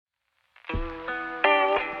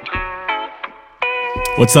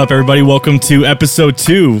What's up, everybody? Welcome to episode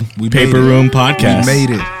 2, Paper Room Podcast. We made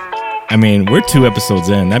it. I mean, we're 2 episodes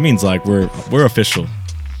in. That means like we're official,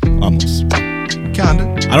 almost. Kinda.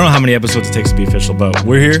 I don't know how many episodes it takes to be official, but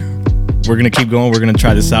we're here. We're going to keep going. We're going to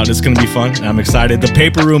try this out. It's going to be fun. I'm excited. The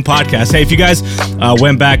Paper Room Podcast. Hey, if you guys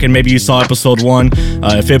went back and maybe you saw episode 1,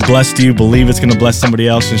 if it blessed you, believe it's going to bless somebody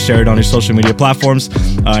else and share it on your social media platforms.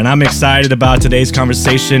 And I'm excited about today's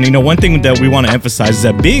conversation. You know, one thing that we want to emphasize is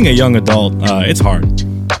that being a young adult, it's hard,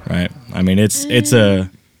 right? I mean,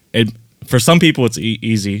 for some people, it's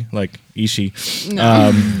easy, like Isha.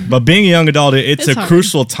 No. But being a young adult, it's a hard.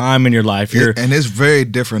 Crucial time in your life. And it's very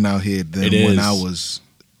different out here than when I was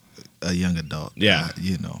a young adult. Yeah.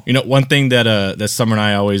 You know, one thing that Summer and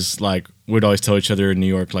I would always tell each other in New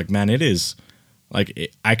York, like, man, it is,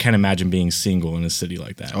 like, I can't imagine being single in a city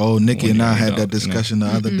like that. Oh, Nikki and I had that discussion the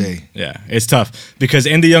other day. Yeah, it's tough because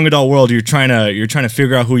in the young adult world, you're trying to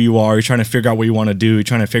figure out who you are. You're trying to figure out what you want to do. You're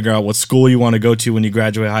trying to figure out what school you want to go to when you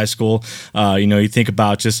graduate high school. You think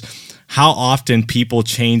about just how often people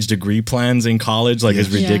change degree plans in college. Like, it's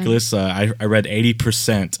ridiculous. I read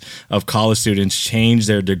 80% of college students change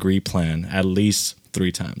their degree plan at least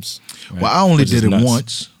 3 times. Right? Well, I only did it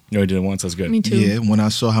once. You only did it once. That's good. Me too. Yeah, when I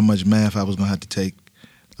saw how much math I was going to have to take.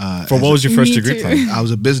 What was your first degree plan? I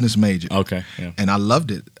was a business major. Okay. Yeah. And I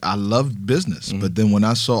loved it. I loved business. Mm-hmm. But then when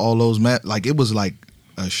I saw all those math, like, it was like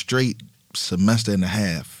a straight semester and a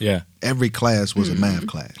half. Yeah. Every class was a math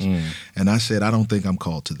class. And I said, I don't think I'm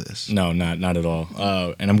called to this. No, not at all.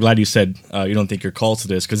 And I'm glad you said you don't think you're called to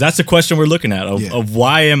this, because that's the question we're looking at of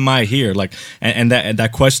why am I here? Like, and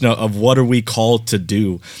that question of what are we called to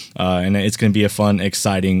do? And it's going to be a fun,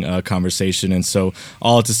 exciting conversation. And so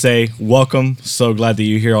all to say, welcome. So glad that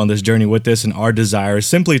you're here on this journey with us. And our desire is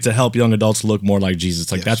simply to help young adults look more like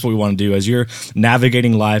Jesus. Like, that's what we want to do as you're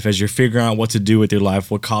navigating life, as you're figuring out what to do with your life,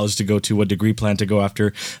 what college to go to, what degree plan to go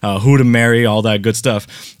after, who to marry, all that good stuff.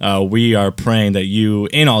 We are praying that you,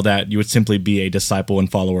 in all that, you would simply be a disciple and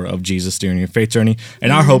follower of Jesus during your faith journey.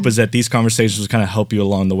 And our hope is that these conversations will kind of help you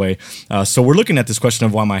along the way. So we're looking at this question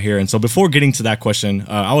of why am I here? And so before getting to that question,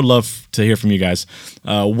 I would love to hear from you guys.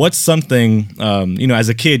 What's something, as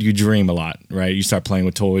a kid, you dream a lot, right? You start playing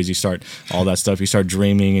with toys, you start all that stuff. You start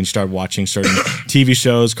dreaming and you start watching certain TV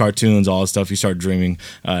shows, cartoons, all that stuff. You start dreaming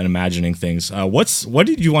and imagining things. What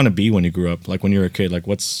did you want to be when you grew up? Like, when you were a kid, like,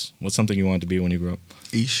 what's something you wanted to be when you grew up?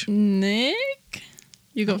 Ish. Nick,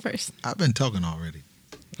 you go first. I've been talking already.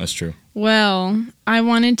 That's true. Well, I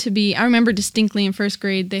remember distinctly in first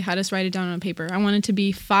grade, they had us write it down on paper. I wanted to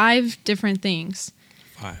be 5 different things.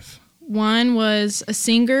 5. One was a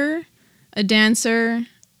singer, a dancer,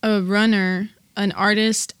 a runner, an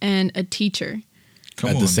artist, and a teacher.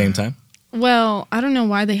 At the same time? Well, I don't know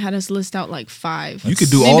why they had us list out like 5. You could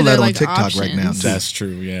do all that on TikTok right now. That's true,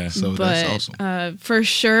 yeah. So that's awesome. For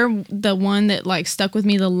sure, the one that like stuck with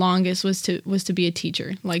me the longest was to be a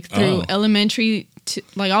teacher. Like, through elementary to,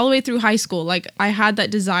 like, all the way through high school. Like, I had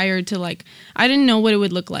that desire to, like, I didn't know what it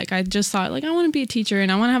would look like. I just thought, like, I want to be a teacher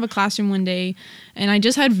and I want to have a classroom one day. And I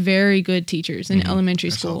just had very good teachers in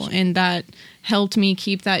elementary school. Awesome. And that helped me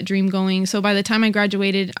keep that dream going. So by the time I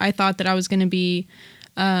graduated, I thought that I was going to be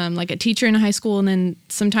like a teacher in high school, and then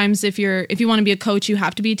sometimes if you want to be a coach, you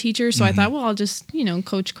have to be a teacher. So I thought, well, I'll just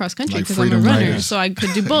coach cross country because I'm a runner, so I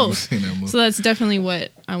could do both. So that's definitely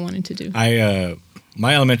what I wanted to do.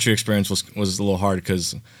 My elementary experience was a little hard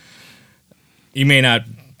because you may not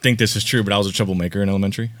think this is true, but I was a troublemaker in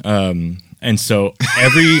elementary, and so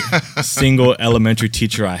every single elementary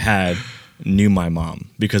teacher I had knew my mom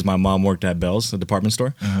because my mom worked at Bell's, the department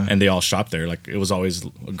store, and they all shopped there. Like, it was always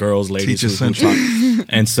girls, ladies who shop.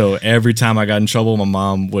 And so every time I got in trouble, my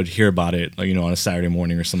mom would hear about it, like, on a Saturday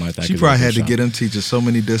morning or something like that. She probably had to get them teachers so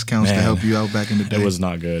many discounts to help you out back in the day. It was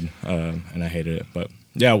not good, and I hated it. But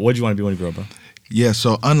yeah, what did you want to be when you grew up, bro? Yeah,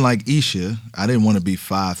 so unlike Isha, I didn't want to be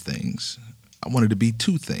 5 things. I wanted to be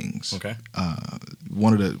 2 things. Okay.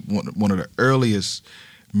 One of the earliest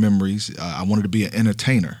memories, I wanted to be an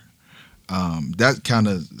entertainer. That kind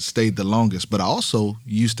of stayed the longest. But I also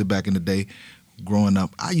used to, back in the day, growing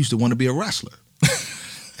up, I used to want to be a wrestler.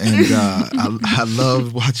 And I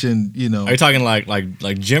loved watching, Are you talking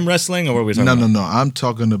like gym wrestling, or what are we talking about? No. I'm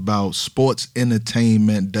talking about sports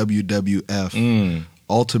entertainment, WWF,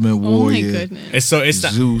 Ultimate Warrior. Oh my goodness. It's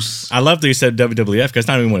Zeus. I love that you said WWF because it's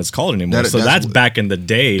not even what it's called anymore. That's back in the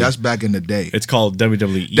day. That's back in the day. It's called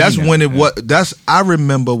WWE. That's now. When it was. I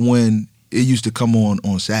remember when it used to come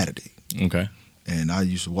on Saturday. Okay. And I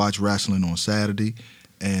used to watch wrestling on Saturday.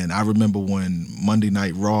 And I remember when Monday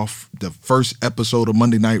Night Raw, the first episode of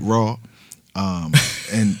Monday Night Raw.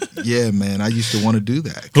 And yeah, man, I used to want to do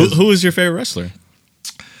that. Who was your favorite wrestler?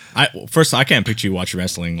 First, I can't picture you watching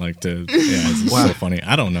wrestling. It's so funny.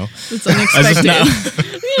 I don't know. It's unexpected.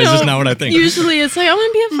 It's just not what I think. Usually, it's like I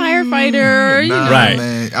want to be a firefighter. Right,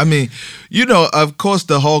 man. I mean, of course,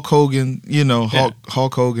 the Hulk Hogan.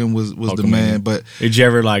 Hulk Hogan was the man. But did you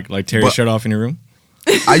ever like tear your shirt off in your room?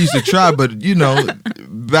 I used to try, but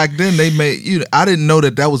back then they made I didn't know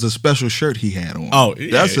that was a special shirt he had on. Oh,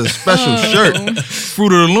 yeah. That's a special shirt.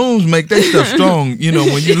 Fruit of the Looms make that stuff strong.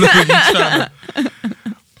 When you look at each other.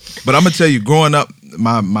 But I'm gonna tell you, growing up,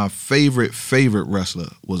 my favorite wrestler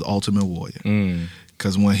was Ultimate Warrior.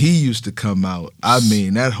 Because when he used to come out, I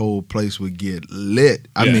mean, that whole place would get lit.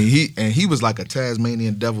 I mean, he was like a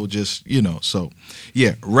Tasmanian devil, just So,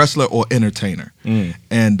 yeah, wrestler or entertainer,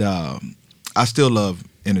 and I still love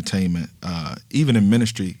entertainment, even in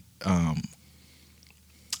ministry. I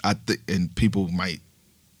think, and people might,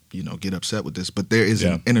 get upset with this, but there is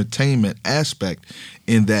an entertainment aspect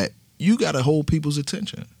in that you got to hold people's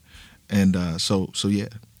attention, and so yeah.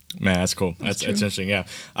 Man, that's cool. That's interesting. Yeah,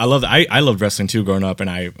 I love that. I loved wrestling too growing up, and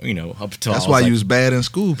up until that's why you was bad in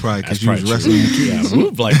school, probably because you was wrestling the kids. Yeah,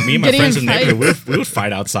 like me and my friends in the neighborhood, we would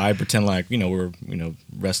fight outside, pretend like we were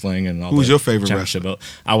wrestling and all. Who was your favorite wrestler?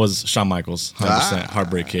 I was Shawn Michaels, 100%.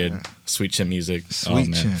 Heartbreak Kid, Sweet Chin Music.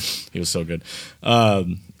 Sweet Chin. He was so good.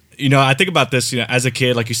 I think about this, as a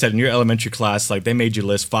kid, like you said, in your elementary class, like they made you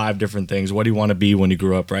list 5 different things. What do you want to be when you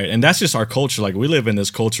grow up, right? And that's just our culture. Like we live in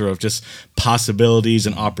this culture of just possibilities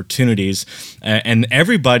and opportunities. And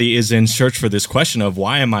everybody is in search for this question of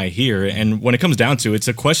why am I here? And when it comes down to it, it's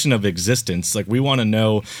a question of existence. Like we want to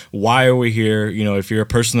know, why are we here? If you're a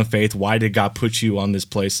person of faith, why did God put you on this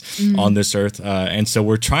place, on this earth? And so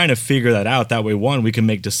we're trying to figure that out. That way, one, we can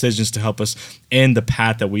make decisions to help us in the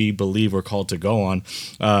path that we believe we're called to go on.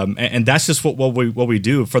 And that's just what we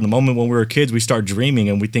do. From the moment when we were kids, we start dreaming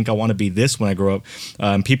and we think, I want to be this when I grow up.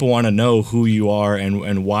 And people want to know who you are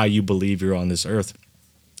and why you believe you're on this earth.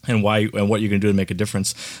 And what you're going to do to make a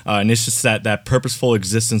difference, and it's just that purposeful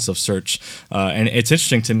existence of search. And it's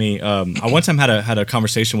interesting to me. I one time had a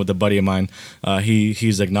conversation with a buddy of mine.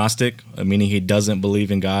 He's agnostic, meaning he doesn't believe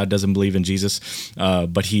in God, doesn't believe in Jesus,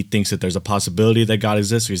 but he thinks that there's a possibility that God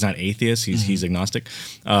exists. So he's not atheist. He's agnostic.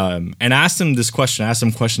 And I asked him this question. I asked him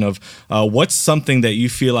a question of what's something that you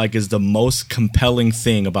feel like is the most compelling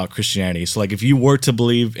thing about Christianity. So like if you were to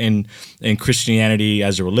believe in Christianity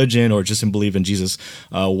as a religion or just in believe in Jesus.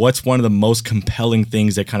 What's one of the most compelling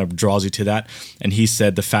things that kind of draws you to that? And he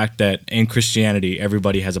said the fact that in Christianity,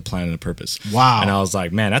 everybody has a plan and a purpose. Wow. And I was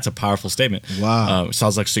like, man, that's a powerful statement. Wow. So I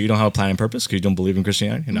was like, so you don't have a plan and purpose because you don't believe in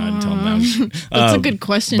Christianity? And I didn't tell him that. That's a good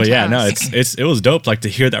question but to yeah, ask. no, it was dope like to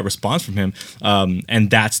hear that response from him. And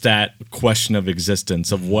that's that question of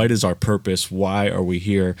existence, of what is our purpose? Why are we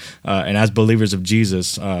here? And as believers of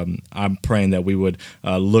Jesus, I'm praying that we would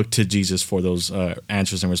look to Jesus for those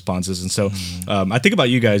answers and responses. And so I think about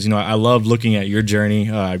you guys, I love looking at your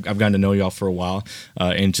journey. I've gotten to know y'all for a while,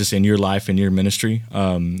 and just in your life and your ministry.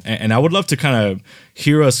 And I would love to kind of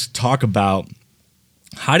hear us talk about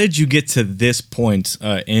how did you get to this point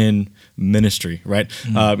in ministry, right?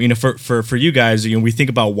 For you guys, we think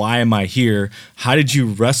about why am I here? How did you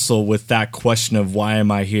wrestle with that question of why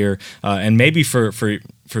am I here? And maybe for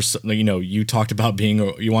you talked about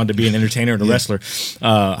you wanted to be an entertainer and a wrestler.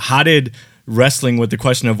 How did wrestling with the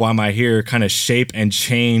question of why am I here kind of shape and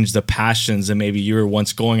change the passions that maybe you were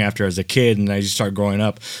once going after as a kid, and as you start growing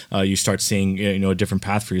up, you start seeing a different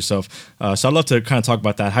path for yourself. So I'd love to kind of talk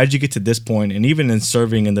about that. How did you get to this point, and even in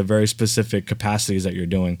serving in the very specific capacities that you're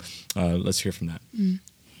doing? Let's hear from that.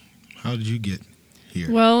 How did you get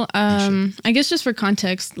here? Well, I guess just for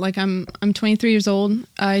context, like I'm 23 years old.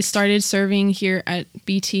 I started serving here at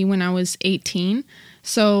BT when I was 18.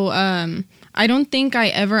 So I don't think I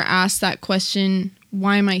ever asked that question,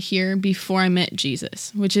 why am I here, before I met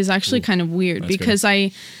Jesus, which is actually kind of weird because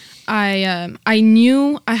good. I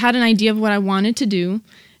knew I had an idea of what I wanted to do.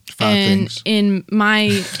 Five things. In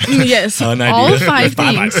my, yes, all 5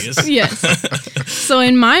 things. Yes. So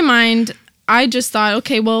in my mind, I just thought,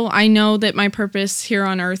 okay, well, I know that my purpose here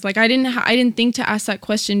on earth, like I didn't think to ask that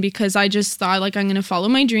question because I just thought like I'm going to follow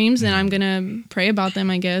my dreams and I'm going to pray about them,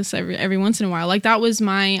 I guess, every once in a while. Like that was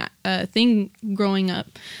my thing growing up.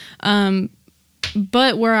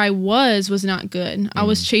 But where I was not good. I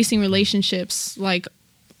was chasing relationships like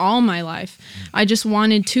all my life. I just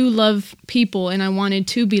wanted to love people and I wanted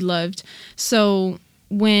to be loved. So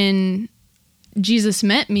when Jesus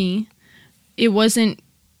met me, it wasn't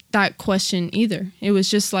that question either. It was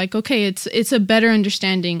just like, okay, it's a better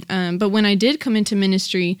understanding. But when I did come into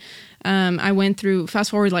ministry, I went through,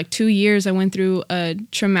 fast forward like 2 years, I went through a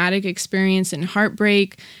traumatic experience and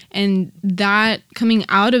heartbreak. And that, coming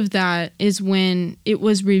out of that, is when it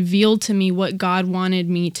was revealed to me what God wanted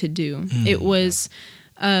me to do. It was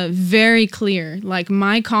very clear. Like,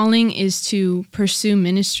 my calling is to pursue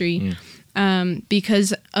ministry.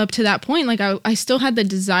 Because up to that point, like, I still had the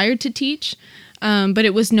desire to teach. But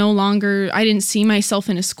it was no longer, I didn't see myself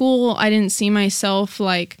in a school. I didn't see myself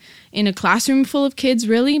like in a classroom full of kids,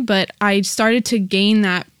 really. But I started to gain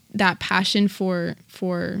that passion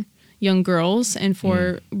for young girls and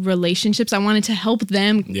for relationships. I wanted to help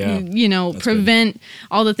them, prevent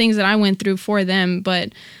all the things that I went through for them.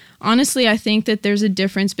 But honestly, I think that there's a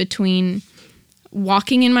difference between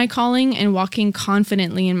walking in my calling and walking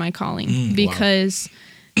confidently in my calling. Because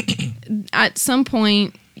at some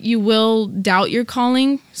point, you will doubt your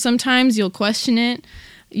calling. Sometimes you'll question it.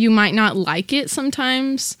 You might not like it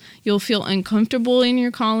sometimes. You'll feel uncomfortable in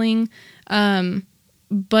your calling.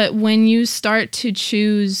 But when you start to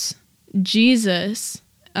choose Jesus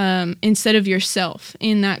instead of yourself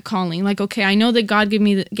in that calling, like, okay, I know that God gave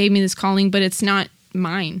me this calling, but it's not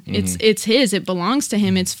mine. It's His. It belongs to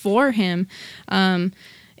Him. It's for Him.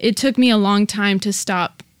 It took me a long time to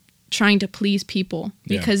stop trying to please people,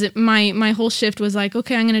 because my whole shift was like,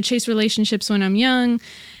 okay, I'm going to chase relationships when I'm young.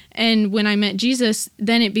 And when I met Jesus,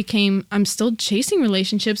 then it became, I'm still chasing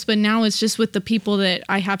relationships, but now it's just with the people that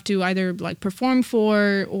I have to either like perform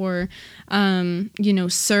for or,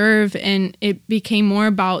 serve. And it became more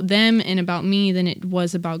about them and about me than it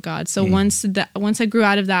was about God. So once I grew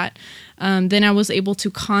out of that, then I was able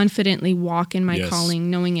to confidently walk in my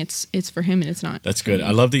calling, knowing it's for Him and it's not. That's good.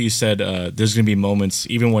 I love that you said there's going to be moments,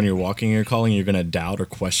 even when you're walking in your calling, you're going to doubt or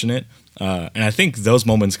question it. And I think those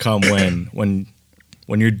moments come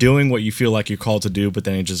when you're doing what you feel like you're called to do, but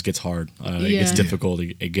then it just gets hard. It gets difficult.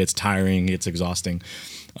 It gets tiring. It's exhausting.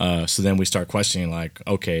 So then we start questioning, like,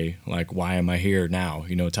 okay, like, why am I here now?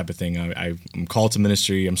 Type of thing. I'm called to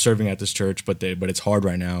ministry. I'm serving at this church, but it's hard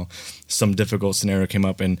right now. Some difficult scenario came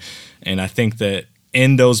up, and I think that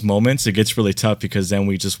in those moments it gets really tough, because then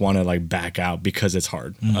we just want to like back out because it's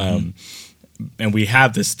hard. And we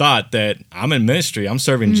have this thought that I'm in ministry, I'm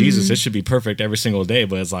serving Jesus, it should be perfect every single day.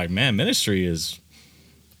 But it's like, man, ministry is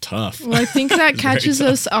tough. Well, I think that catches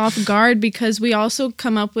us off guard, because we also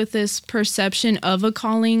come up with this perception of a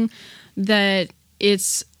calling that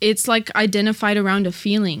it's like identified around a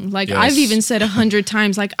feeling. Like, I've even said 100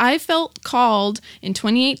 times, like, I felt called in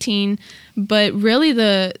 2018, but really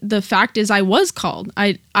the fact is I was called.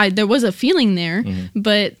 I there was a feeling there,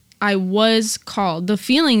 but I was called. The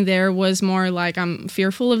feeling there was more like I'm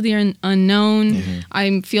fearful of the unknown.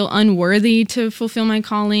 I feel unworthy to fulfill my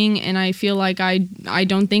calling, and I feel like I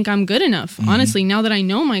don't think I'm good enough, honestly, now that I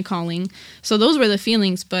know my calling. So those were the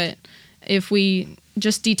feelings. But if we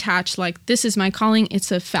just detach, like, this is my calling,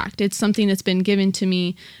 it's a fact. It's something that's been given to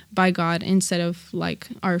me by God, instead of like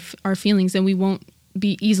our feelings, then we won't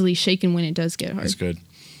be easily shaken when it does get hard. That's good.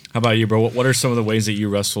 How about you, bro? What are some of the ways that you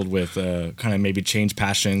wrestled with kind of maybe change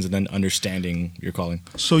passions and then understanding your calling?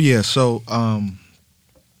 So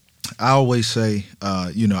I always say,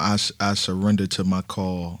 I surrendered to my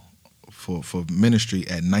call for ministry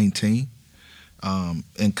at 19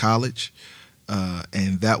 in college.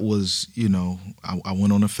 And that was, I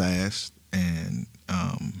went on a fast and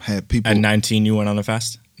had people. At 19, you went on a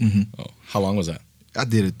fast? Mm-hmm. Oh, how long was that? I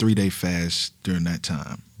did a 3-day fast during that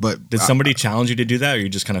time. But did somebody challenge you to do that, or you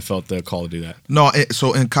just kind of felt the call to do that? No,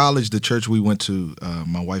 so in college, the church we went to,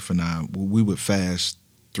 my wife and I, we would fast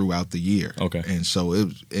throughout the year. Okay. And so it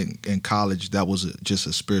was, in college, that was just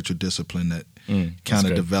a spiritual discipline that kind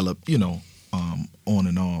of developed, on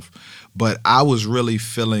and off. But I was really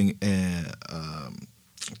feeling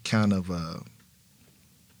kind of a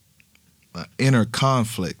inner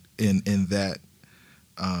conflict in that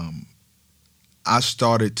I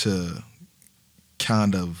started to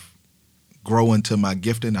kind of grow into my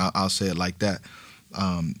gifting. I'll say it like that.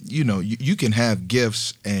 You can have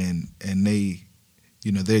gifts and they,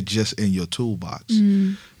 they're just in your toolbox.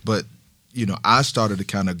 But, I started to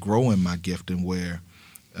kind of grow in my gifting where,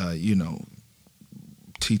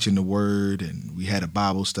 teaching the word, and we had a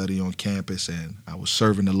Bible study on campus, and I was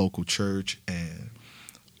serving the local church, and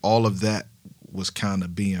all of that was kind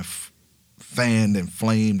of being fanned and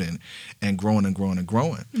flamed and growing and growing and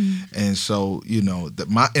growing. And so,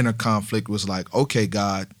 my inner conflict was like, okay,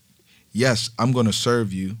 God, yes, I'm going to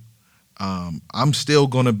serve you. I'm still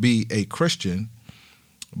going to be a Christian,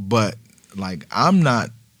 but like, I'm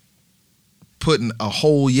not putting a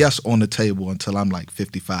whole yes on the table until I'm like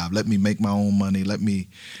 55. Let me make my own money. Let me,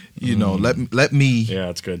 let me. Yeah,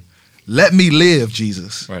 that's good. let me live,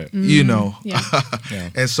 Jesus. Right. You know. Yeah. Yeah.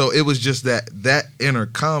 And so it was just that inner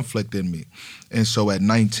conflict in me. And so at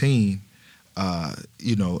 19,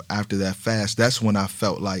 you know, after that fast, that's when I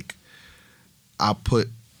felt like I put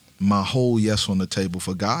my whole yes on the table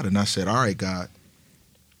for God. And I said, all right, God,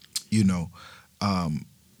 you know,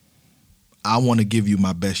 I want to give you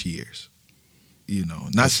my best years. You know,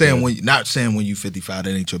 not saying when you 55, that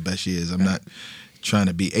ain't your best years. I'm not trying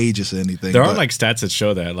to be ageist or anything. There are like stats that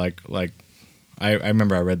show that, like I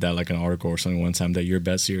remember I read that like an article or something one time that your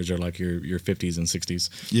best years are like your 50s and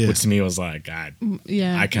 60s. Yeah. Which to me was like, God,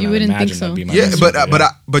 Yeah, I you cannot wouldn't imagine think so. that'd be my Yeah, best but year,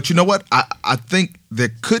 but you know what? I think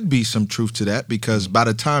there could be some truth to that, because by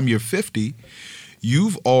the time you're 50,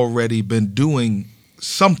 you've already been doing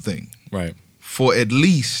something right. for at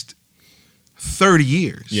least 30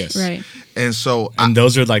 years. Yes. Right. And so And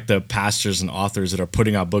those are like the pastors and authors that are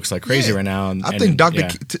putting out books like crazy right now. I think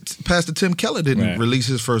yeah. Pastor Tim Keller didn't Right. release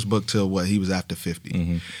his first book till what, he was after 50.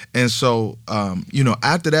 Mm-hmm. And so, you know,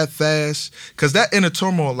 after that fast, because that inner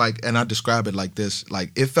turmoil, like, and I describe it like this,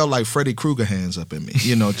 like it felt like Freddy Krueger hands up in me,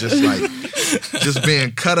 you know, just like, just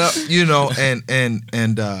being cut up, you know, and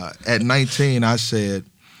at 19, I said,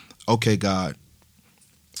 okay, God,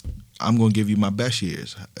 I'm going to give you my best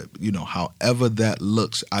years. You know, however that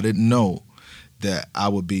looks. I didn't know that I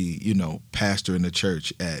would be, you know, pastor in the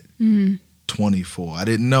church at 24. I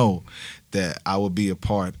didn't know that I would be a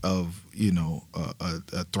part of, you know,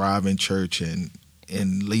 a thriving church and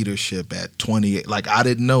in leadership at 28. Like, I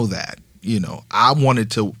didn't know that. You know, I wanted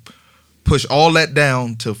to push all that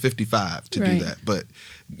down till 55 to do that. But,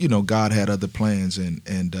 you know, God had other plans. And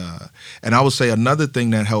I would say another thing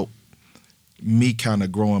that helped me kind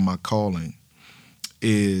of growing my calling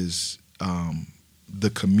is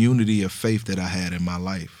the community of faith that I had in my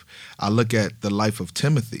life. I look at the life of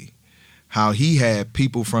Timothy, how he had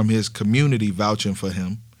people from his community vouching for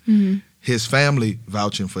him, his family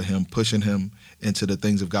vouching for him, pushing him into the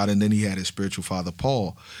things of God, and then he had his spiritual father,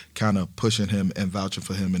 Paul, kind of pushing him and vouching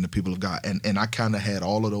for him and the people of God. And I kind of had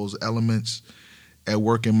all of those elements at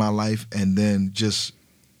work in my life, and then just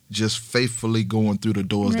faithfully going through the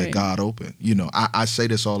doors that God opened. You know, I say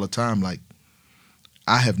this all the time, like,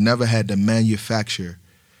 I have never had to manufacture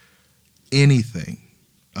anything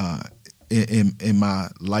in my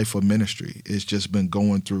life or ministry. It's just been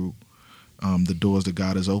going through the doors that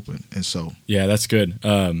God has opened. And so, yeah, that's good.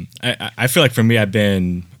 I feel like for me, I've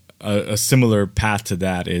been a similar path to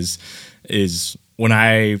that is when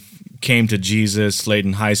I came to Jesus late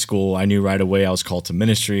in high school, I knew right away I was called to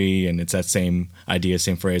ministry, and it's that same idea,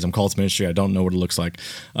 same phrase. I'm called to ministry. I don't know what it looks like.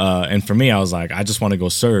 And for me, I was like, I just want to go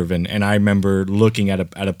serve. And I remember looking at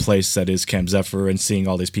a place that is Camp Zephyr and seeing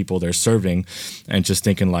all these people there serving and just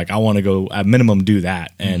thinking like, I want to go at minimum do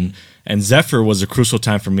that. And Zephyr was a crucial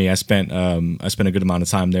time for me. I spent a good amount of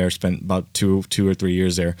time there, spent about two or 3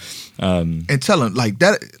 years there. And tell them like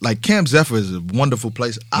that, like Camp Zephyr is a wonderful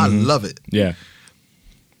place. I love it. Yeah.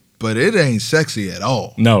 But it ain't sexy at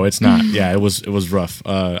all. No, it's not. Yeah, it was rough.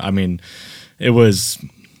 I mean, it was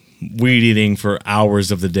weed eating for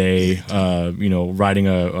hours of the day. You know, riding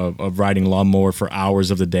a riding lawnmower for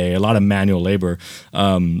hours of the day. A lot of manual labor.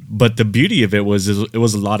 But the beauty of it was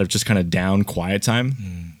a lot of just kind of down, quiet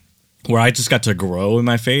time. Where I just got to grow in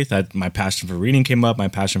my faith. My passion for reading came up. My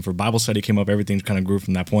passion for Bible study came up. Everything kind of grew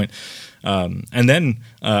from that point. And then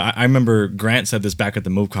I remember Grant said this back at the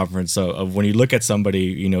Move conference of when you look at somebody,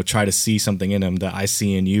 you know, try to see something in them that I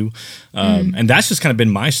see in you. And that's just kind of been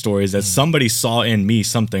my story, is that somebody saw in me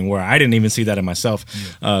something where I didn't even see that in myself,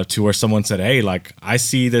 to where someone said, hey, like, I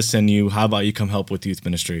see this in you. How about you come help with youth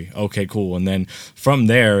ministry? Okay, cool. And then from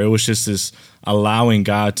there, it was just this allowing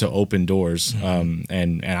God to open doors.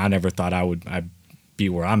 And I never thought I'd be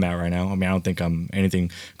where I'm at right now. I mean, I don't think I'm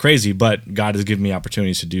anything crazy, but God has given me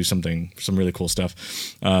opportunities to do some really cool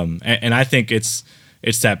stuff. And I think it's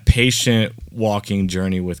that patient walking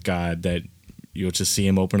journey with God that you'll just see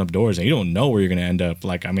him open up doors, and you don't know where you're going to end up.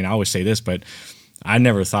 Like, I mean, I always say this, but I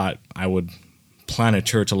never thought I would plant a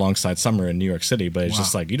church alongside Summer in New York City, but it's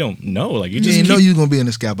just like, you don't know. Like, you just didn't know you were going to be in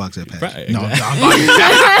the skybox at Pat. Right, No, exactly.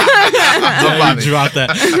 I'm Drop that.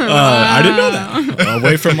 I didn't know that.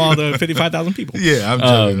 Away from all the 55,000 people. Yeah, I'm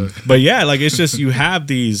joking. But yeah, like, it's just, you have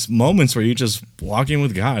these moments where you just walking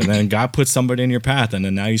with God, and then God puts somebody in your path, and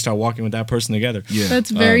then now you start walking with that person together. Yeah.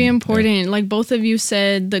 That's very important. Like, both of you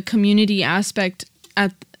said the community aspect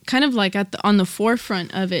at kind of like on the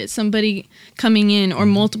forefront of it, somebody coming in or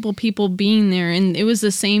multiple people being there. And it was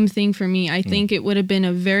the same thing for me. I think it would have been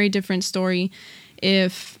a very different story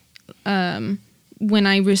if when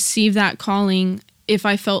I received that calling, if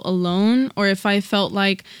I felt alone, or if I felt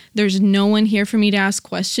like there's no one here for me to ask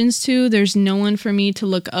questions to, there's no one for me to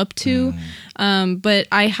look up to. But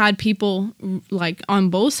I had people like on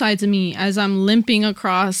both sides of me as I'm limping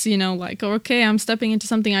across, like, okay, I'm stepping into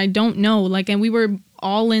something I don't know. Like, and we were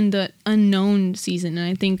all in the unknown season. And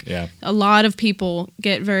I think a lot of people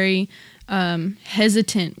get very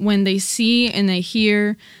hesitant when they see and they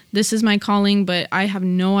hear, this is my calling, but I have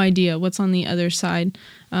no idea what's on the other side.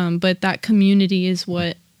 But that community is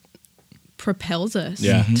what propels us.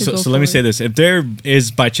 Yeah. So let me say this: if there is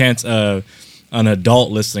by chance an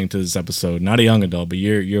adult listening to this episode, not a young adult, but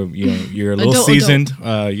you're a little seasoned,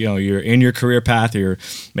 you're in your career path, you're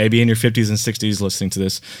maybe in your 50s and 60s listening to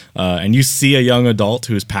this, and you see a young adult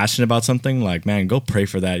who's passionate about something, like, man, go pray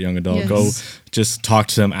for that young adult. Yes. Go just talk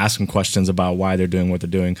to them, ask them questions about why they're doing what they're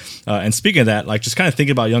doing. And speaking of that, like, just kind of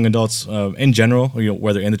thinking about young adults in general,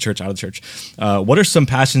 whether in the church, out of the church, what are some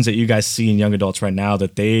passions that you guys see in young adults right now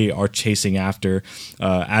that they are chasing after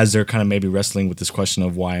as they're kind of maybe wrestling with this question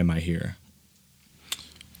of why am I here?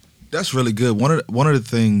 That's really good. One of the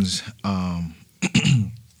things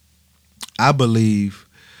I believe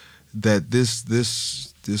that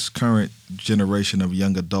this current generation of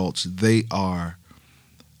young adults, they are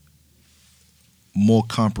more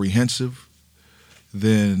comprehensive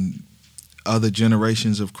than other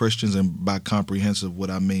generations of Christians. And by comprehensive, what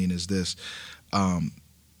I mean is this: the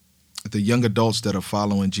young adults that are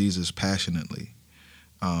following Jesus passionately,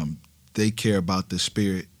 they care about the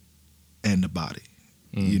spirit and the body.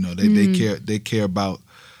 They care about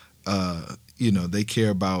they care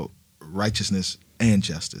about righteousness and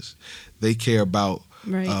justice. They care about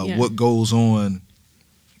what goes on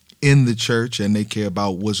in the church, and they care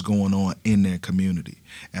about what's going on in their community.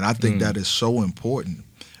 And I think that is so important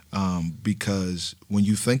because when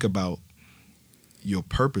you think about your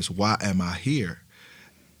purpose, why am I here?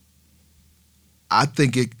 I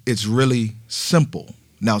think it's really simple.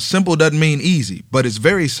 Now, simple doesn't mean easy, but it's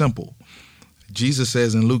very simple. Jesus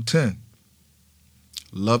says in Luke 10,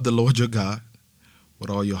 love the Lord your God with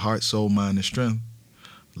all your heart, soul, mind, and strength.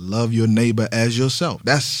 Love your neighbor as yourself.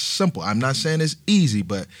 That's simple. I'm not saying it's easy,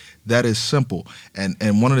 but that is simple.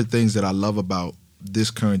 And one of the things that I love about this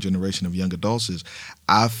current generation of young adults is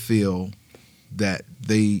I feel that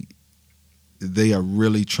they are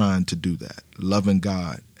really trying to do that, loving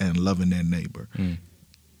God and loving their neighbor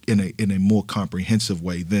in a more comprehensive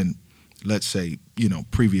way than, let's say,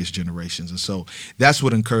 previous generations. And so that's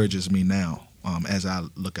what encourages me now as I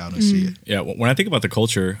look out and see it. Yeah, when I think about the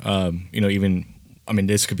culture,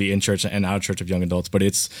 this could be in church and out of church of young adults, but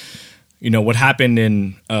it's, what happened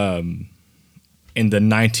in the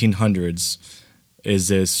 1900s is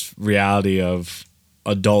this reality of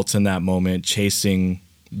adults in that moment chasing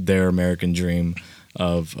their American dream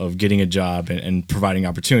of getting a job and providing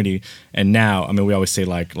opportunity. And now, we always say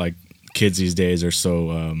like kids these days are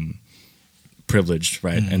so privileged,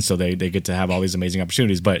 right? And so they get to have all these amazing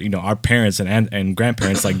opportunities, but our parents and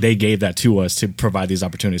grandparents, like, they gave that to us to provide these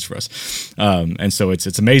opportunities for us, and so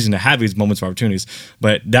it's amazing to have these moments of opportunities.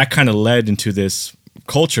 But that kind of led into this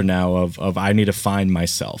culture now of I need to find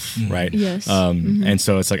myself, right? Yes. And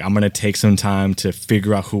so it's like, I'm going to take some time to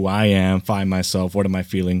figure out who I am, find myself, what am I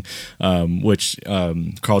feeling, which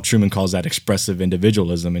Carl Trueman calls that expressive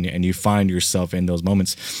individualism, and you find yourself in those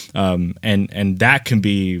moments, and that can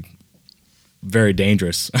be very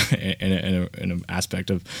dangerous in an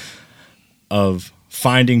aspect of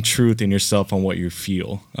finding truth in yourself on what you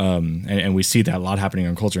feel, and we see that a lot happening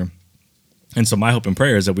in our culture. And so my hope and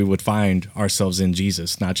prayer is that we would find ourselves in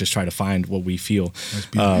Jesus, not just try to find what we feel.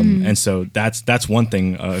 And so that's one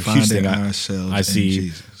thing, a huge thing I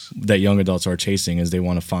see that young adults are chasing, is they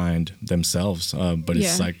want to find themselves. But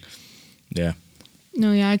it's like,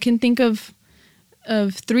 I can think of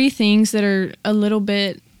three things that are a little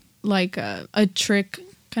bit like a tricky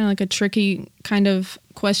kind of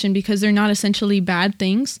question, because they're not essentially bad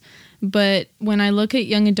things. But when I look at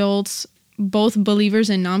young adults, both believers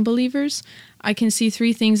and non-believers, I can see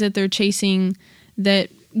three things that they're chasing that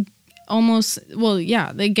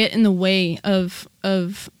they get in the way of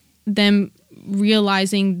them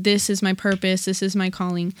realizing, this is my purpose, this is my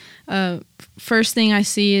calling. First thing I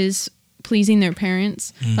see is pleasing their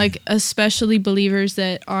parents, like especially believers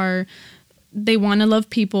that they want to love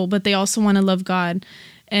people, but they also want to love God.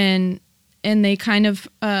 And they kind of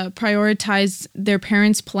prioritize their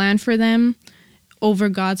parents' plan for them over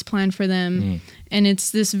God's plan for them. And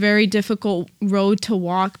it's this very difficult road to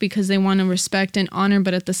walk, because they want to respect and honor,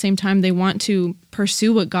 but at the same time, they want to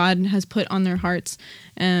pursue what God has put on their hearts.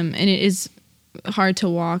 And it is hard to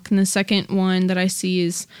walk. And the second one that I see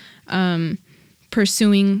is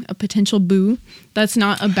pursuing a potential boo. That's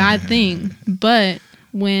not a bad thing. But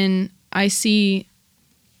when I see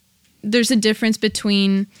there's a difference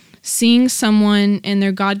between seeing someone and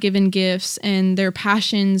their God-given gifts and their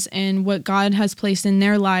passions and what God has placed in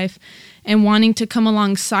their life and wanting to come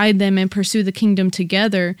alongside them and pursue the kingdom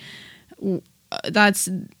together, that's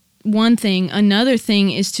one thing. Another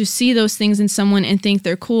thing is to see those things in someone and think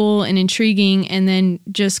they're cool and intriguing and then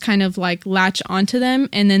just kind of like latch onto them,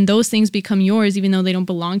 and then those things become yours even though they don't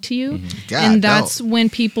belong to you. And that's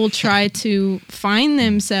when people try to find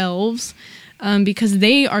themselves because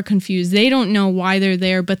they are confused. They don't know why they're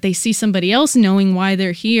there, but they see somebody else knowing why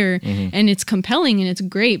they're here, and it's compelling and it's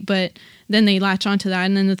great, but then they latch onto that.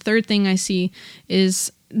 And then the third thing I see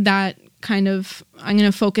is that kind of, I'm going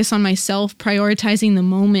to focus on myself, prioritizing the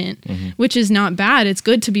moment, which is not bad. It's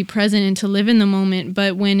good to be present and to live in the moment.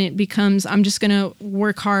 But when it becomes, I'm just going to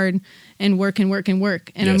work hard and work and work and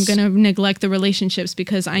work, and I'm going to neglect the relationships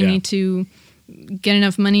because I need to get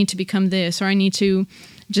enough money to become this, or I need to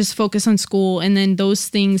just focus on school. And then those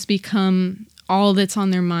things become all that's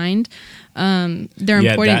on their mind. They're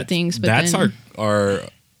important things, but that's our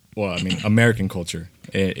well, I mean, American culture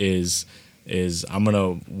is I'm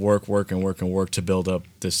gonna work to build up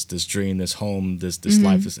this dream, this home, this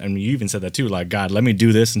life. And you even said that too, like, God, let me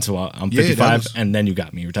do this until I'm 55, and then you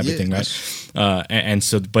got me, type of thing, right? And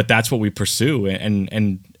so, but that's what we pursue,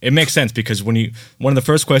 and it makes sense because one of the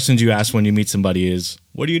first questions you ask when you meet somebody is,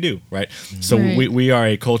 what do you do, right? So we are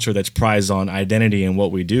a culture that's prized on identity and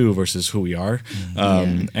what we do versus who we are,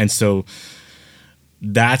 and so.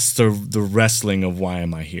 That's the wrestling of why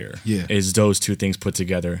am I here? Is those two things put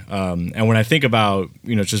together. And when I think about,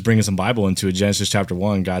 just bringing some Bible into it, Genesis chapter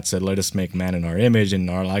 1, God said, let us make man in our image and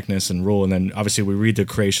our likeness and rule. And then obviously we read the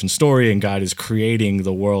creation story and God is creating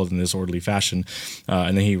the world in this orderly fashion.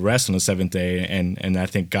 And then he rests on the seventh day. And I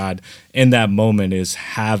think God in that moment is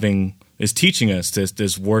teaching us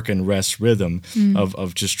this work and rest rhythm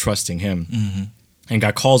of just trusting him. And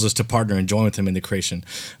God calls us to partner and join with him in the creation.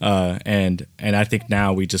 And I think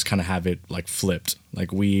now we just kind of have it like flipped.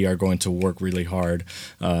 Like we are going to work really hard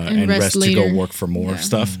and rest to go work for more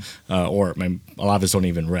stuff. Or a lot of us don't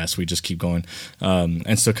even rest. We just keep going.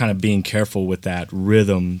 And so kind of being careful with that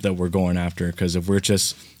rhythm that we're going after. Because if we're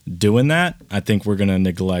just doing that, I think we're going to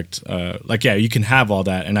neglect, you can have all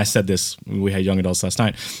that. And I said this, we had young adults last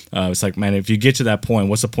night. It's like, man, if you get to that point,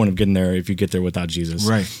 what's the point of getting there if you get there without Jesus?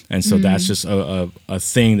 Right. And so that's just a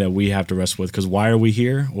thing that we have to wrestle with. Because why are we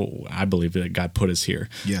here? Well, I believe that God put us here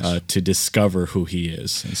to discover who he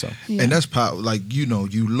is. And so, and that's like,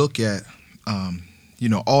 you look at,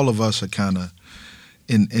 all of us are kind of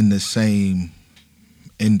in the same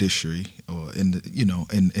industry or in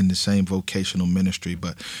the in the same vocational ministry,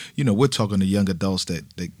 but we're talking to young adults that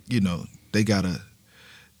they gotta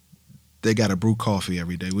brew coffee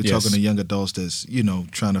every day. We're talking to young adults that's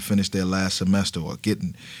trying to finish their last semester or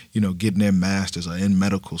getting their masters or in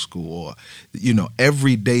medical school, or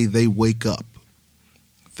every day they wake up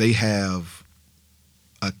they have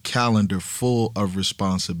a calendar full of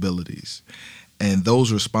responsibilities, and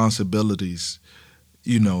those responsibilities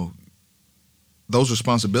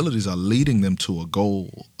are leading them to a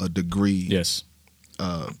goal, a degree,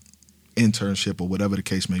 internship, or whatever the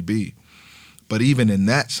case may be. But even in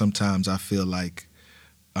that, sometimes I feel like,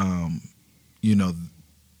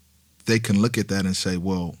 they can look at that and say,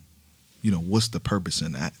 well, what's the purpose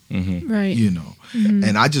in that? Right.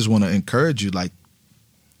 And I just want to encourage you, like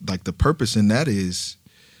the purpose in that is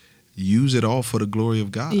use it all for the glory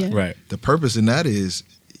of God. Yeah. Right. The purpose in that is,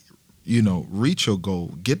 reach your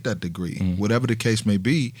goal, get that degree, whatever the case may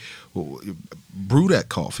be, brew that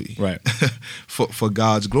coffee, right, for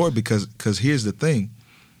God's glory. Because here's the thing: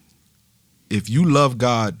 if you love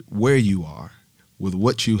God where you are with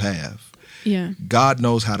what you have, God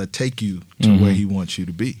knows how to take you to where He wants you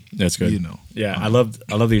to be. That's good. Yeah, I love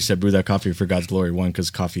that you said brew that coffee for God's glory. One, because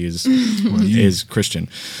coffee is is Christian.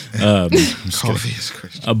 Coffee is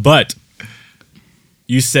Christian, but.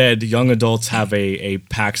 You said young adults have a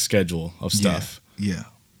packed schedule of stuff. Yeah.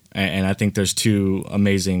 And I think there's two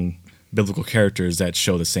amazing biblical characters that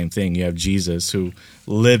show the same thing. You have Jesus, who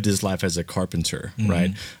lived his life as a carpenter,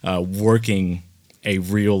 right? Working a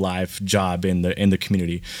real life job in the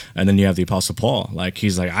community. And then you have the Apostle Paul. Like,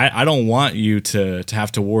 he's like, I don't want you to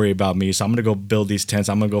have to worry about me, so I'm going to go build these tents.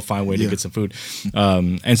 I'm going to go find a way to get some food.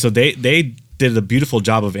 And so they did a beautiful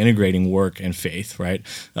job of integrating work and faith, right?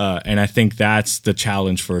 And I think that's the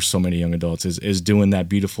challenge for so many young adults is doing that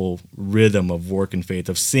beautiful rhythm of work and faith,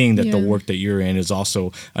 of seeing that the work that you're in is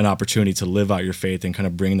also an opportunity to live out your faith and kind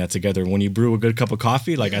of bring that together. When you brew a good cup of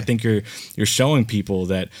coffee, like I think you're showing people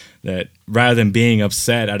that rather than being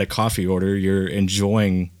upset at a coffee order, you're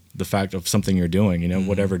enjoying the fact of something you're doing,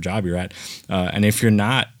 whatever job you're at. And if you're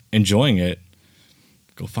not enjoying it,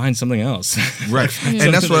 go find something else. Right.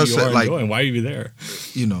 And that's what I said, like, why are you there?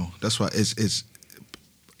 That's why it's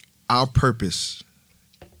our purpose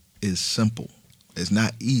is simple. It's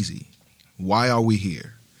not easy. Why are we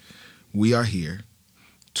here? We are here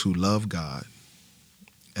to love God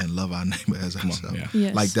and love our neighbor as ourselves. Yeah.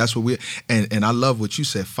 Yes. Like that's what and I love what you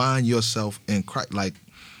said. Find yourself in Christ. Like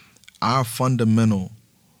our fundamental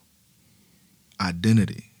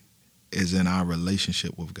identity is in our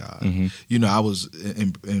relationship with God. Mm-hmm. I was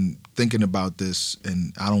in thinking about this,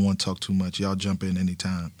 and I don't want to talk too much. Y'all jump in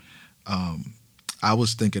anytime. I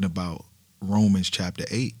was thinking about Romans chapter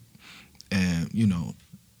 8, and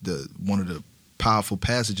one of the powerful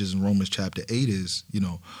passages in Romans chapter 8 is,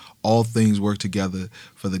 all things work together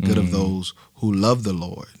for the good of those who love the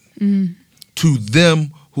Lord, to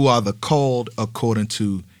them who are the called according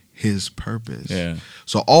to his purpose. Yeah.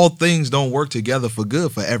 So all things don't work together for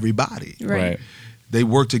good for everybody. Right. They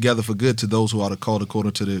work together for good to those who are the called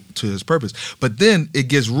according to his purpose. But then it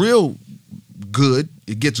gets real good.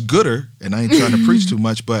 It gets gooder, and I ain't trying to preach too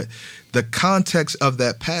much, but the context of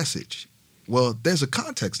that passage, well, there's a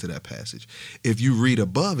context to that passage. If you read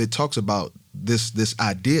above, it talks about this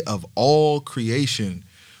idea of all creation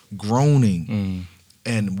groaning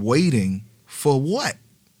and waiting for what?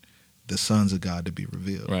 The sons of God to be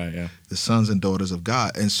revealed. Right, yeah. The sons and daughters of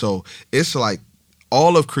God. And so it's like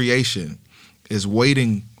all of creation is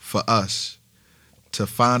waiting for us to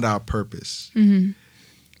find our purpose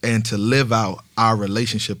and to live out our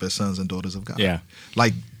relationship as sons and daughters of God. Yeah.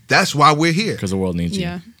 Like that's why we're here. Because the world needs you.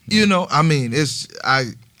 Yeah. I mean,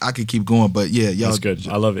 I could keep going, but yeah, y'all. That's good.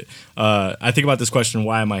 I love it. I think about this question,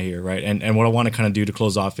 why am I here, right? And what I want to kind of do to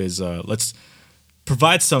close off is let's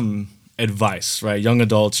provide some advice, right? Young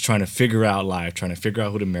adults trying to figure out life, trying to figure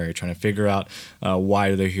out who to marry, trying to figure out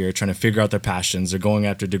why they're here, trying to figure out their passions. They're going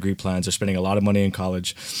after degree plans. They're spending a lot of money in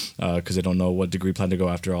college because they don't know what degree plan to go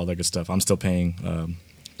after, all that good stuff. I'm still paying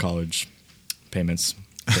college payments.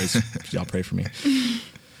 Y'all pray for me.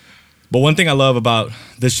 But one thing I love about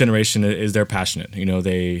this generation is they're passionate.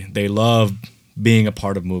 They love being a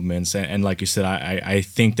part of movements. And like you said, I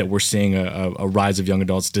think that we're seeing a rise of young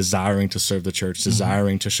adults desiring to serve the church,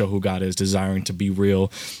 desiring to show who God is, desiring to be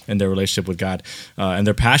real in their relationship with God. And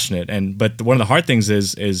they're passionate. But one of the hard things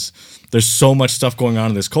is there's so much stuff going on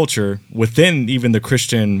in this culture within even the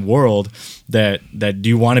Christian world that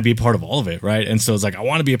you want to be a part of all of it, right? And so it's like, I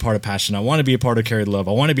want to be a part of passion. I want to be a part of Carry the Love.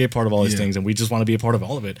 I want to be a part of all these things, and we just want to be a part of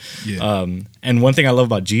all of it. Yeah. And one thing I love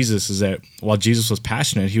about Jesus is that while Jesus was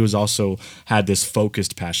passionate, he was also had this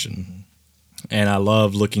focused passion. And I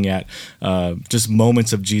love looking at just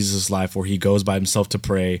moments of Jesus' life where he goes by himself to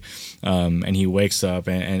pray, and he wakes up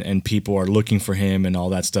and people are looking for him and all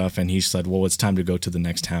that stuff. And he said, well, it's time to go to the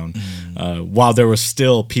next town. While there were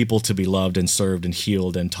still people to be loved and served and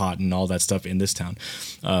healed and taught and all that stuff in this town,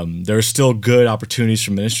 there are still good opportunities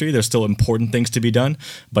for ministry. There's still important things to be done,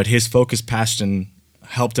 but his focused passion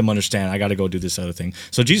helped him understand, I got to go do this other thing.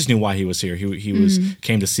 So Jesus knew why he was here. He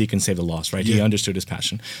came to seek and save the lost, right? Yeah. He understood his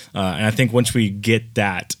passion. And I think once we get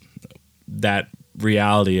that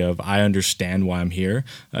reality of I understand why I'm here,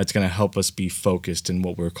 it's going to help us be focused in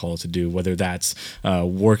what we're called to do, whether that's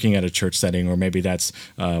working at a church setting or maybe that's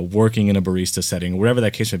working in a barista setting, whatever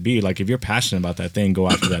that case may be. Like if you're passionate about that thing, go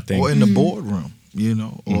after that thing. Or in the boardroom,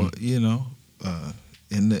 or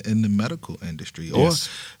in the medical industry, yes.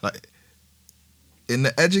 Or like in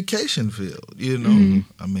the education field,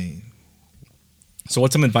 I mean. So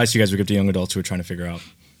what's some advice you guys would give to young adults who are trying to figure out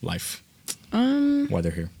life, why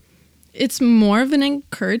they're here? It's more of an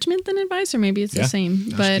encouragement than advice, or maybe it's the same.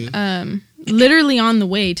 That's but literally on the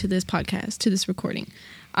way to this podcast, to this recording,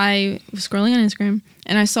 I was scrolling on Instagram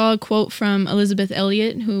and I saw a quote from Elizabeth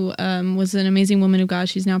Elliot, who was an amazing woman of God.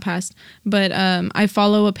 She's now passed. But I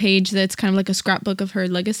follow a page that's kind of like a scrapbook of her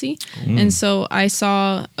legacy. And so I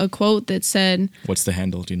saw a quote that said... What's the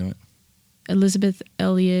handle? Do you know it? Elizabeth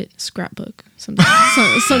Elliot scrapbook. Something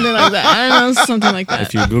like that. I don't know, something like that.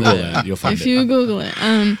 If you Google that, you'll find it. If you Google it.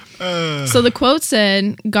 So the quote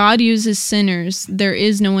said, God uses sinners. There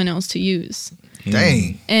is no one else to use.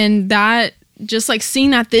 Dang. And that... just like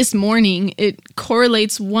seeing that this morning, it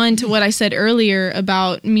correlates one to what I said earlier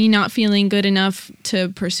about me not feeling good enough to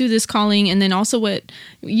pursue this calling. And then also what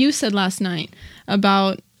you said last night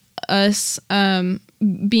about us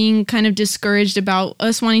being kind of discouraged about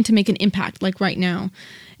us wanting to make an impact like right now.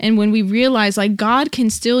 And when we realize like God can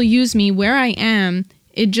still use me where I am,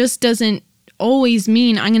 it just doesn't always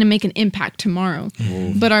mean I'm going to make an impact tomorrow.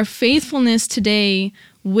 But our faithfulness today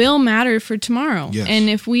will matter for tomorrow. Yes. And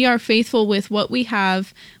if we are faithful with what we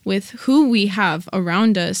have, with who we have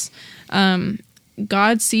around us,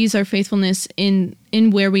 God sees our faithfulness in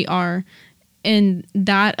where we are. And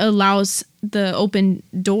that allows the open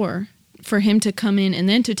door for him to come in and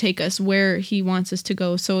then to take us where he wants us to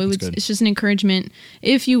go. So it's just an encouragement.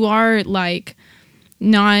 If you are like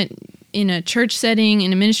not in a church setting,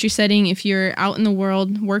 in a ministry setting, if you're out in the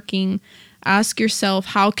world working, ask yourself,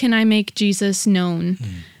 how can I make Jesus known?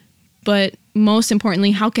 But most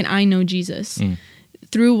importantly, how can I know Jesus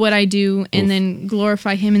through what I do and then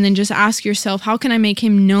glorify him? And then just ask yourself, how can I make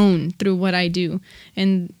him known through what I do?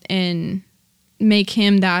 And make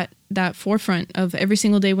him that forefront of every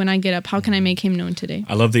single day when I get up. How can I make him known today?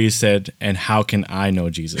 I love that you said, and how can I know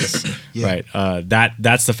Jesus? Right.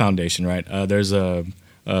 That's the foundation, right? There's a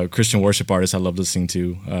Christian worship artist I love listening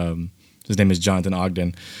to. His name is Jonathan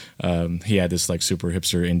Ogden. He had this like super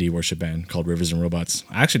hipster indie worship band called Rivers and Robots.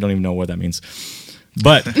 I actually don't even know what that means.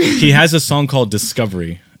 But he has a song called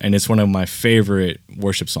Discovery, and it's one of my favorite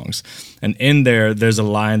worship songs. And in there's a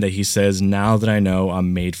line that he says, now that I know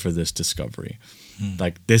I'm made for this discovery.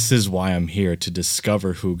 Like, this is why I'm here, to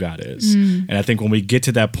discover who God is. And I think when we get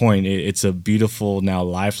to that point, it's a beautiful, now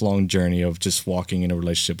lifelong journey of just walking in a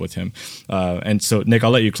relationship with him. And so, Nick,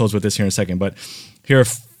 I'll let you close with this here in a second. But here are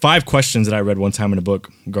 5 questions that I read one time in a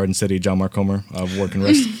book, Garden City, John Mark Comer, of Work and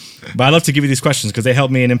Rest. But I love to give you these questions because they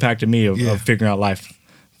helped me and impacted me of figuring out life.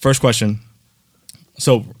 First question.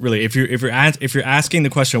 So really, if you're asking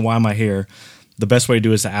the question, why am I here? The best way to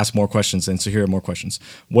do it is to ask more questions. And so here are more questions.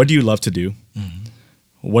 What do you love to do?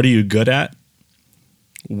 What are you good at?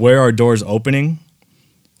 Where are doors opening?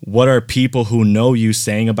 What are people who know you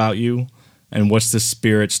saying about you? And what's the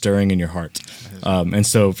Spirit stirring in your heart? And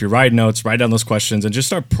so if you're writing notes, write down those questions and just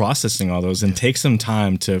start processing all those and take some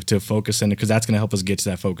time to focus in it, because that's going to help us get to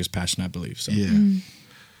that focused passion, I believe. So. Yeah.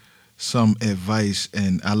 Some advice,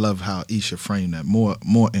 and I love how Isha framed that,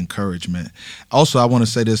 more encouragement. Also, I want to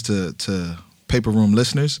say this to Paper Room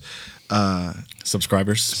listeners.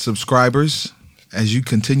 Subscribers, as you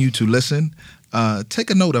continue to listen, take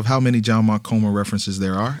a note of how many John Mark Comer references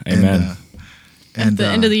there are. Amen. And at the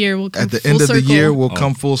end of the year, we'll come at the end of the year, we'll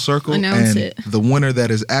come full circle. Announce and it. The winner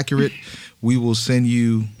that is accurate, we will send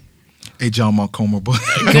you a John Mark Comer book.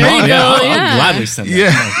 Come on, I'll gladly send that.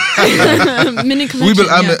 Yeah. Mini collection.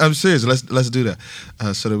 I'm serious. Let's do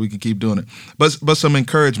that so that we can keep doing it. But some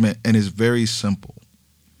encouragement, and it's very simple.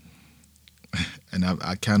 And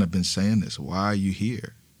I kind of been saying this. Why are you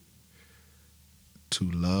here?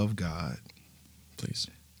 To love God, please,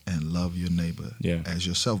 and love your neighbor as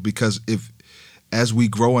yourself. Because as we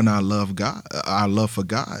grow in our love for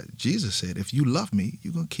God, Jesus said, if you love me,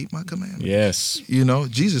 you're going to keep my commandments. Yes.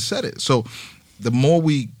 Jesus said it. So the more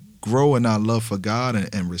we grow in our love for God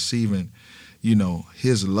and receiving,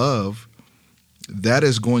 his love, that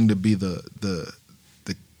is going to be the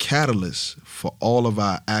catalyst for all of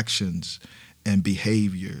our actions and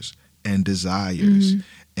behaviors and desires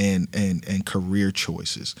and career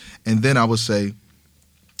choices. And then I would say,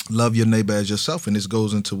 love your neighbor as yourself. And this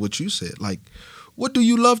goes into what you said. Like, what do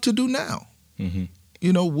you love to do now?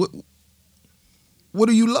 What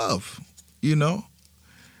do you love?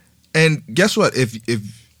 And guess what?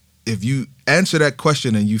 If you answer that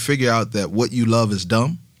question and you figure out that what you love is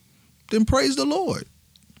dumb, then praise the Lord.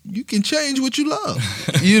 You can change what you love.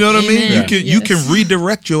 You know what I mean? Yeah. You can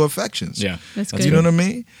redirect your affections. Yeah, that's good. You know what I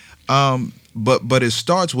mean? But it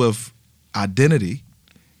starts with identity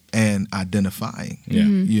and identifying.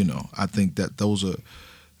 Yeah. I think that those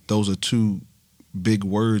are two big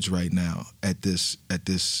words right now at this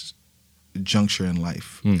juncture in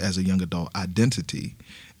life as a young adult. Identity,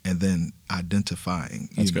 and then identifying.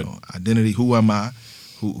 That's good. Identity. Who am I?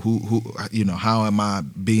 Who how am I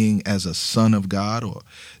being as a son of God, or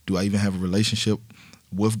do I even have a relationship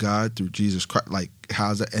with God through Jesus Christ? Like,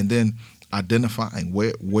 how's that? And then identifying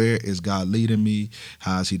where is God leading me?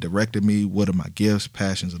 How is he directing me? What are my gifts,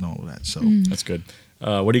 passions, and all of that? So that's good.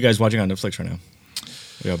 What are you guys watching on Netflix right now?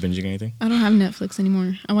 Are y'all binging anything? I don't have Netflix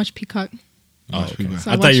anymore. I watch Peacock. Oh, okay.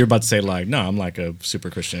 So I thought you were about to say I'm like a super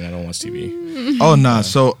Christian. I don't watch TV. Oh, nah.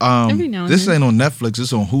 So this then. ain't on Netflix.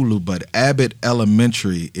 It's on Hulu. But Abbott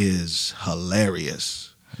Elementary is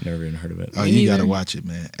hilarious. I've never even heard of it. Oh, you got to watch it,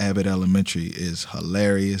 man. Abbott Elementary is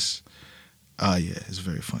hilarious. Yeah, it's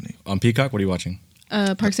very funny. On Peacock, what are you watching?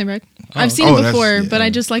 Parks and Rec. I've seen it before, but I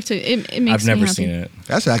just like to. It makes me happy. I've never seen it.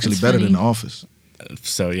 That's actually It's better funny. than The Office.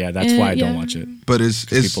 So yeah, that's why I don't watch it. But it's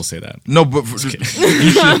People say that. No, but you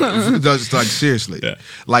should, that's like seriously. Yeah.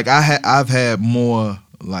 Like I've had more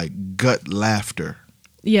like gut laughter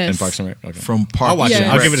Yes. In Parks and Rec. Okay. from Parks. I'll watch it.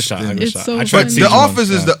 Yes. I'll give it a shot. It's so I tried funny. The season one. Office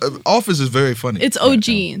is Yeah. the Office is very funny. It's OG.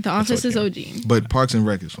 Yeah. The Office is OG. OG. but Parks and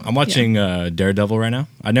Rec is funny. I'm watching Daredevil right now.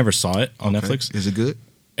 I never saw it on Okay. Netflix. Is it good?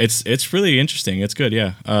 It's really interesting. It's good,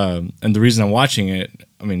 yeah. And the reason I'm watching it,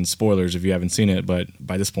 I mean, spoilers if you haven't seen it, but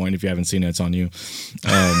by this point, if you haven't seen it, it's on you.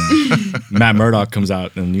 Matt Murdock comes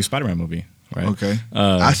out in a new Spider-Man movie, right? Okay.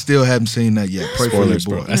 I still haven't seen that yet. Pray Spoilers, for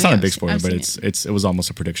your bro. boy. That's not a Yes, big spoiler, I've but seen it was almost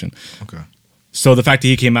a prediction. Okay. So the fact that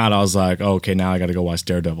he came out, I was like, oh, okay, now I got to go watch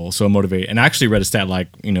Daredevil. So motivate. And I actually read a stat like,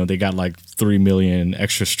 they got like 3 million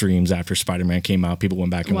extra streams after Spider-Man came out. People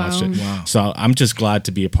went back and watched it. Wow. So I'm just glad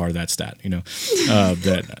to be a part of that stat.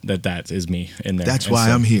 That is me in there. That's And why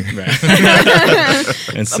so- I'm here.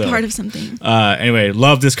 Right. And so, A part of something. anyway,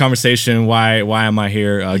 love this conversation. Why am I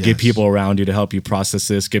here? Get Yes. people around you to help you process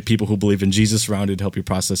this. Get people who believe in Jesus around you to help you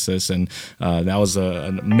process this. And that was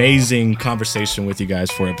an amazing conversation with you guys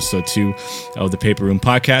for episode 2 of the Paper Room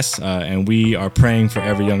Podcast. And we are praying for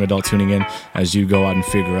every young adult tuning in as you go out and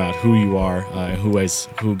figure out who you are and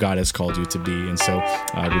who God has called you to be. And so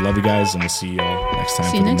we love you guys, and we'll see you all next time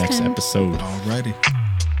See for you the next next time. episode. Alrighty.